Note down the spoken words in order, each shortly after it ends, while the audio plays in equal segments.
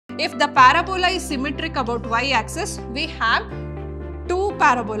if the parabola is symmetric about y-axis, we have two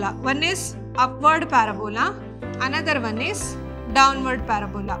parabola. One is upward parabola, another one is downward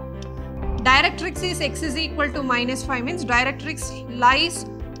parabola. Directrix is x is equal to minus 5 means directrix lies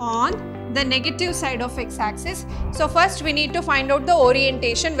on the negative side of x-axis. So first we need to find out the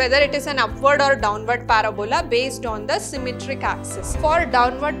orientation, whether it is an upward or downward parabola based on the symmetric axis. For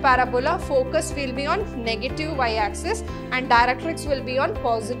downward parabola, focus will be on negative y-axis and directrix will be on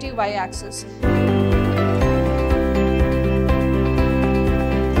positive y-axis.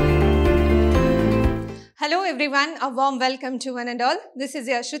 Hello everyone, a warm welcome to one and all. This is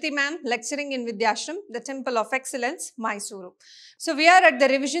your Shruti ma'am lecturing in Vidhyaashram, the Temple of Excellence, Mysuru. So we are at the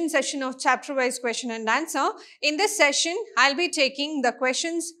revision session of chapter wise question and answer. In this session, I'll be taking the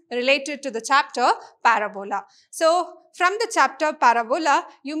questions related to the chapter Parabola. So from the chapter Parabola,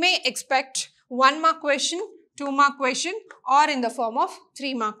 you may expect 1 mark question, 2 mark question or in the form of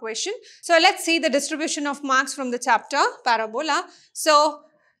 3 mark question. So let's see the distribution of marks from the chapter Parabola. So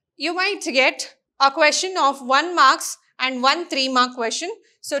you might get a question of 1 marks and 1 3 mark question.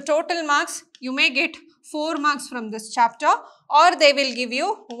 So total marks you may get 4 marks from this chapter, or they will give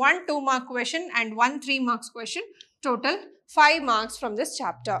you 1 2 mark question and 1 3 marks question, total 5 marks from this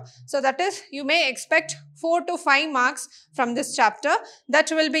chapter. So that is, you may expect 4 to 5 marks from this chapter.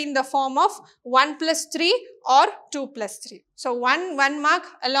 That will be in the form of 1 plus 3 or 2 plus 3. So 1 mark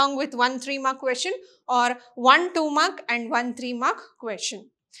along with 1 3 mark question, or 1 2 mark and 1 3 mark question.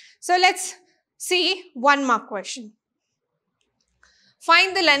 So let's see 1 mark question.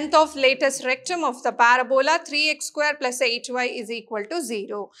 Find the length of latest rectum of the parabola 3x square plus 8y is equal to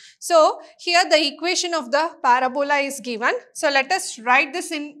 0. So here the equation of the parabola is given. So let us write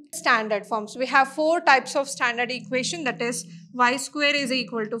this in standard forms. We have 4 types of standard equation, that is y square is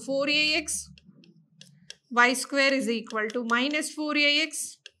equal to 4ax, y square is equal to minus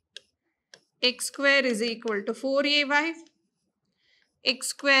 4ax, x square is equal to 4ay, x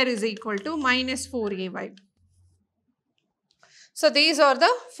square is equal to minus 4ay. So these are the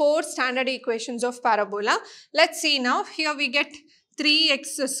 4 standard equations of parabola. Let's see now. Here we get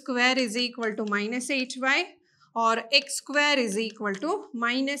 3x square is equal to minus 8y, or x square is equal to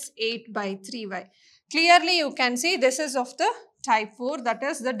minus 8 by 3y. Clearly you can see this is of the type 4, that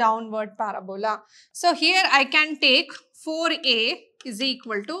is the downward parabola. So here I can take 4a is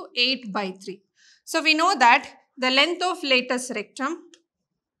equal to 8 by 3. So we know that the length of latest rectum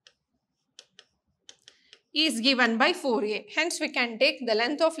is given by 4a. Hence, we can take the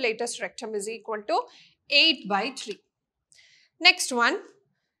length of latest rectum is equal to 8 by 3. Next one,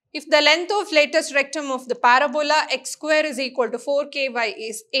 if the length of latest rectum of the parabola x square is equal to 4ky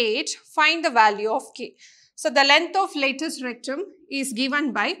is 8, find the value of k. So, the length of latest rectum is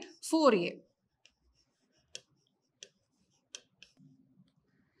given by 4a.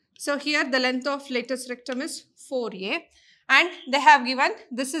 So, here the length of latest rectum is 4a and they have given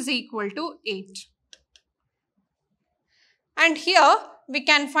this is equal to 8. And here we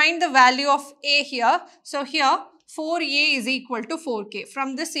can find the value of a here. So here 4a is equal to 4k.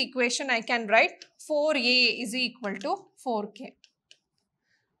 From this equation I can write 4a is equal to 4k.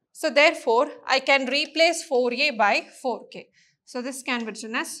 So therefore I can replace 4a by 4k. So this can be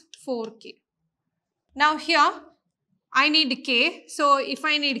written as 4k. Now here I need k. So if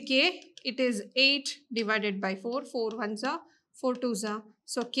I need k, it is 8 divided by 4. 4 ones are, 4 twos are.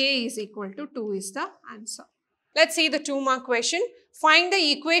 So k is equal to 2 is the answer. Let's see the 2 mark question. Find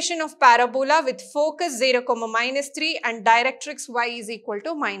the equation of parabola with focus 0, minus 3 and directrix y is equal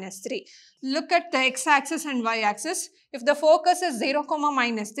to minus 3. Look at the x-axis and y-axis. If the focus is 0,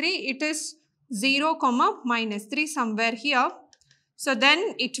 minus 3, it is 0, minus 3 somewhere here. So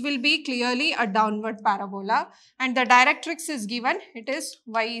then it will be clearly a downward parabola, and the directrix is given, it is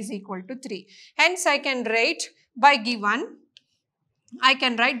y is equal to 3. Hence I can write by given, I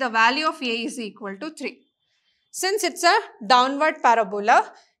can write the value of a is equal to 3. Since it's a downward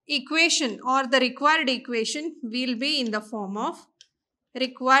parabola, equation or the required equation will be in the form of,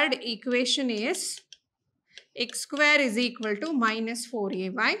 required equation is x square is equal to minus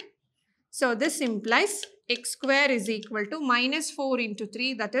 4ay. So this implies x square is equal to minus 4 into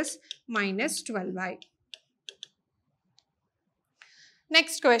 3, that is minus 12y.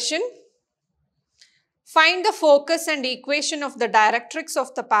 Next question. Find the focus and equation of the directrix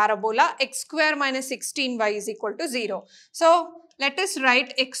of the parabola x square minus 16y is equal to 0. So let us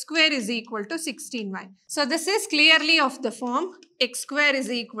write x square is equal to 16y. So this is clearly of the form x square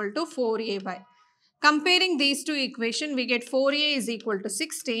is equal to 4ay. Comparing these two equations, we get 4a is equal to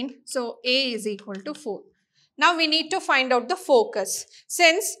 16. So a is equal to 4. Now we need to find out the focus.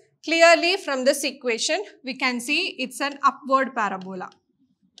 Since clearly from this equation, we can see it's an upward parabola.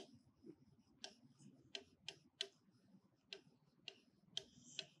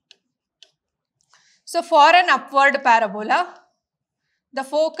 So for an upward parabola, the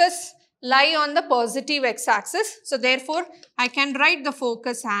focus lie on the positive x-axis. So therefore, I can write the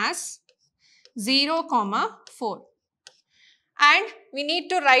focus as 0, 4. And we need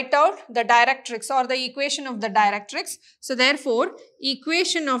to write out the directrix or the equation of the directrix. So therefore,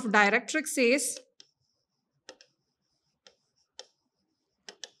 equation of directrix is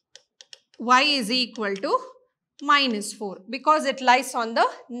y is equal to minus 4 because it lies on the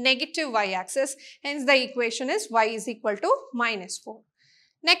negative y-axis. Hence, the equation is y is equal to minus 4.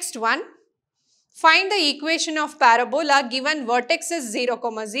 Next one, find the equation of parabola given vertex is 0,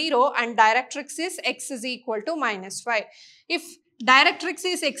 0 and directrix is x is equal to minus 5. If directrix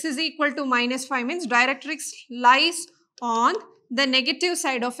is x is equal to minus 5 means directrix lies on the negative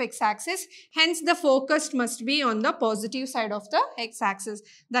side of x-axis. Hence, the focus must be on the positive side of the x-axis.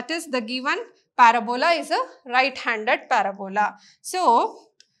 That is, the given parabola is a right-handed parabola. So,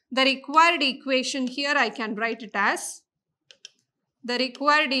 the required equation here I can write it as, the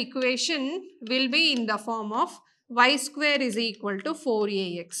required equation will be in the form of y square is equal to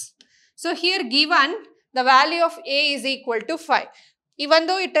 4ax. So, here given the value of a is equal to 5. Even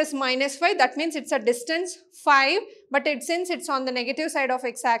though it is minus 5, that means it's a distance 5, but since it's on the negative side of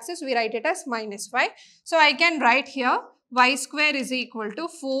x-axis, we write it as minus 5. So, I can write here y square is equal to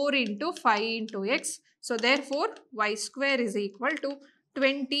 4 into 5 into x. So, therefore, y square is equal to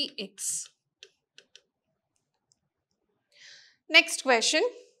 20x. Next question.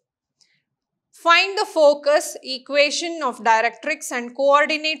 Find the focus, equation of directrix and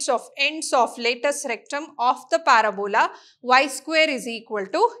coordinates of ends of lattice rectum of the parabola y square is equal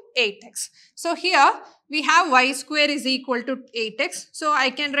to 8x. So, here we have y square is equal to 8x. So,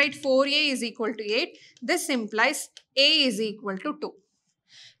 I can write 4a is equal to 8. This implies a is equal to 2.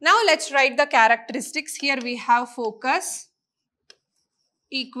 Now, let's write the characteristics. Here we have focus,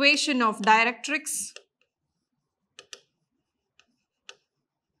 equation of directrix,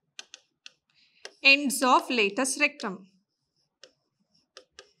 ends of lattice rectum.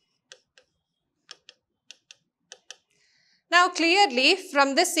 Now clearly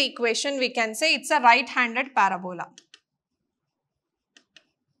from this equation we can say it's a right-handed parabola.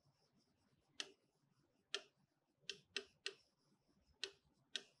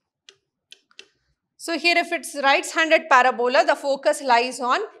 So here if it's right-handed parabola, the focus lies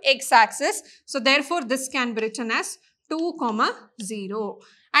on x-axis. So therefore this can be written as 2, 0.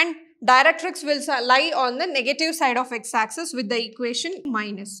 And directrix will lie on the negative side of x-axis with the equation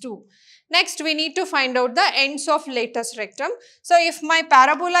minus 2. Next, we need to find out the ends of lattice rectum. So, if my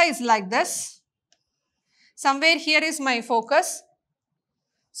parabola is like this, somewhere here is my focus.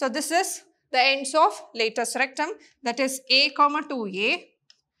 So, this is the ends of lattice rectum, that is a, 2a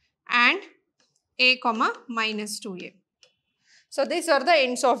and a, minus 2a. So, these are the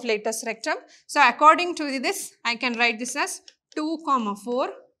ends of lattice rectum. So, according to this, I can write this as 2, 4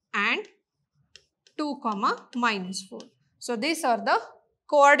 and 2, minus 4. So, these are the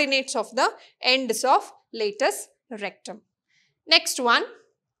coordinates of the ends of lattice rectum. Next one,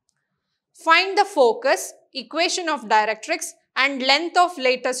 find the focus, equation of directrix and length of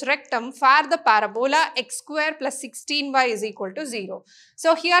lattice rectum for the parabola x square plus 16y is equal to 0.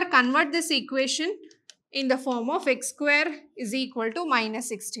 So, here convert this equation in the form of x square is equal to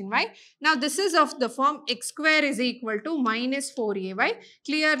minus 16y. Now, this is of the form x square is equal to minus 4ay.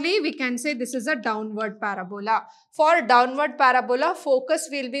 Clearly, we can say this is a downward parabola. For downward parabola, focus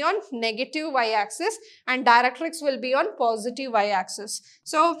will be on negative y-axis and directrix will be on positive y-axis.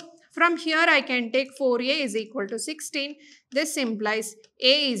 So, from here I can take 4a is equal to 16. This implies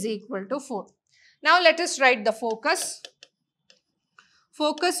a is equal to 4. Now, let us write the focus.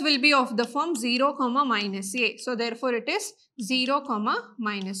 Focus will be of the form 0, minus a. So, therefore, it is 0,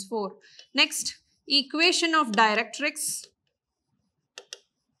 minus 4. Next, equation of directrix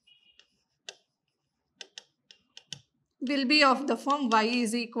will be of the form y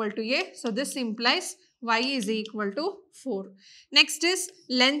is equal to a. So, this implies y is equal to 4. Next is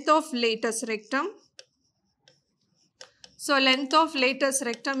length of lattice rectum. So, length of lattice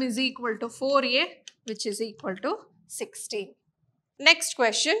rectum is equal to 4a, which is equal to 16. Next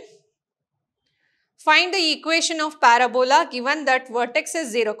question, find the equation of parabola given that vertex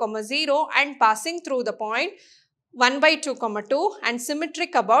is 0, 0 and passing through the point 1 by 2, 2 and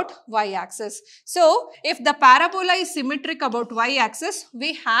symmetric about y-axis. So, if the parabola is symmetric about y-axis,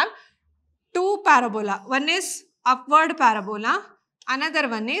 we have two parabola. One is upward parabola, another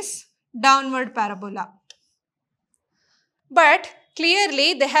one is downward parabola. But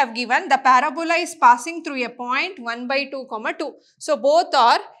clearly, they have given the parabola is passing through a point 1 by 2, 2. So, both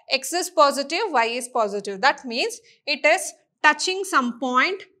are x is positive, y is positive. That means it is touching some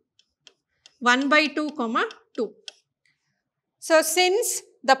point 1 by 2 comma 2. So since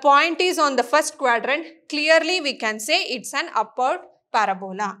the point is on the first quadrant, clearly we can say it's an upward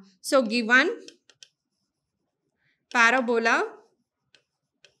parabola. So given parabola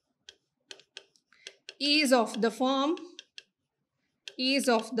is of the form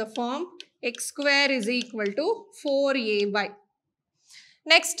x square is equal to 4ay.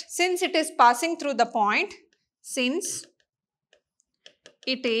 Next, since it is passing through the point,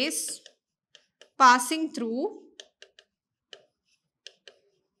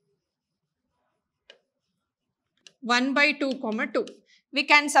 1 by 2 comma 2. We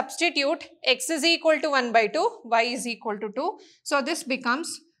can substitute x is equal to 1 by 2, y is equal to 2. So this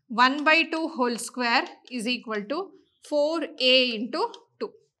becomes 1 by 2 whole square is equal to 4a into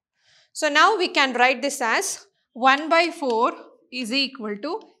 2. So now we can write this as 1 by 4 is equal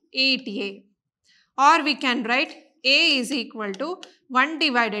to 8a. Or we can write a is equal to 1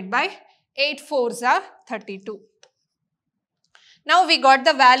 divided by 8 fours are 32. Now we got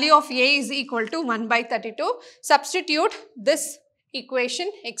the value of a is equal to 1 by 32. Substitute this equation,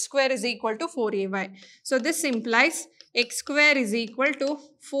 x square is equal to 4ay. So this implies x square is equal to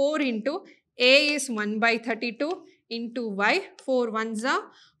 4 into a is 1 by 32 into y. 4 ones are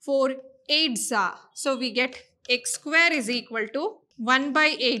 4 8s are. So we get x square is equal to 1 by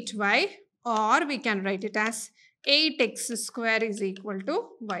 8y, or we can write it as 8x square is equal to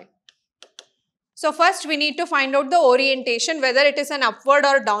y. So first we need to find out the orientation, whether it is an upward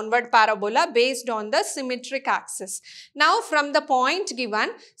or downward parabola based on the symmetric axis. Now from the point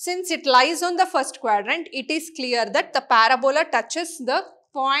given, since it lies on the first quadrant, it is clear that the parabola touches the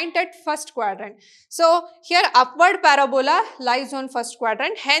point at first quadrant. So here upward parabola lies on first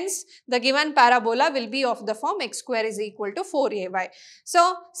quadrant, hence the given parabola will be of the form x square is equal to 4ay.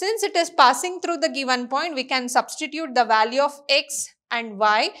 So since it is passing through the given point, we can substitute the value of x and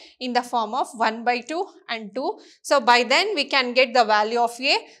y in the form of 1 by 2 and 2. So by then we can get the value of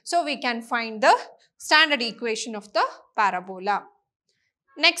a. So we can find the standard equation of the parabola.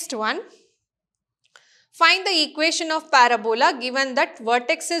 Next one. Find the equation of parabola given that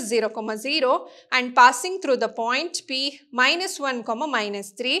vertex is 0, 0 and passing through the point P minus 1,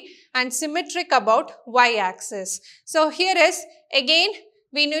 minus 3 and symmetric about y-axis. So here is again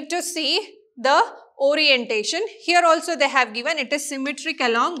we need to see the orientation. Here also they have given it is symmetric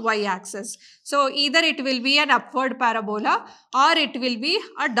along y-axis. So either it will be an upward parabola or it will be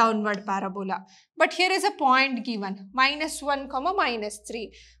a downward parabola. But here is a point given minus 1, minus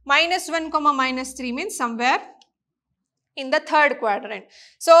 3. Minus 1, minus 3 means somewhere in the third quadrant.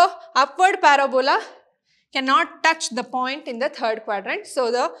 So upward parabola cannot touch the point in the third quadrant.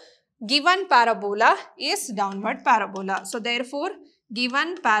 So the given parabola is downward parabola. So therefore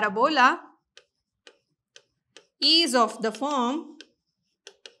given parabola is of the form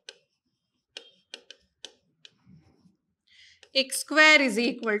x square is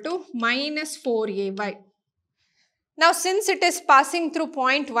equal to minus 4ay. Now since it is passing through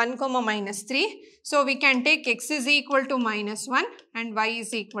point 1, minus 3, so we can take x is equal to minus 1 and y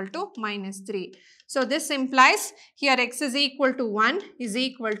is equal to minus 3. So this implies here x is equal to 1 is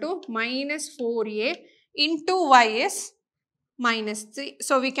equal to minus 4a into y is minus 3.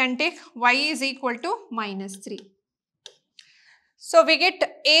 So we can take y is equal to minus 3. So we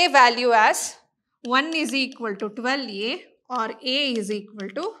get a value as 1 is equal to 12a or a is equal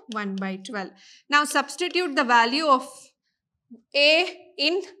to 1 by 12. Now substitute the value of a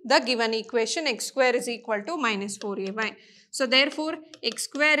in the given equation, x square is equal to minus 4ay. So therefore x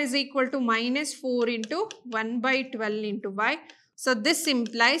square is equal to minus 4 into 1 by 12 into y. So this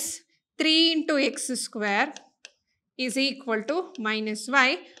implies 3 into x square is equal to minus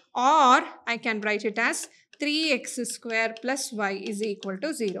y, or I can write it as 3x square plus y is equal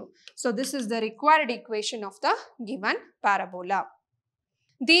to 0. So this is the required equation of the given parabola.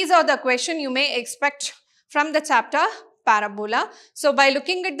 These are the questions you may expect from the chapter parabola. So by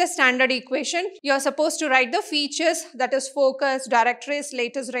looking at the standard equation, you are supposed to write the features, that is focus, directrix,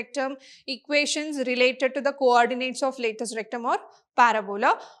 lattice rectum, equations related to the coordinates of lattice rectum or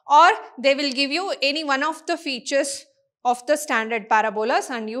parabola, or they will give you any one of the features of the standard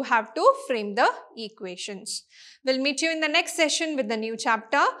parabolas and you have to frame the equations. We'll meet you in the next session with the new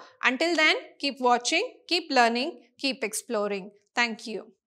chapter. Until then, keep watching, keep learning, keep exploring. Thank you.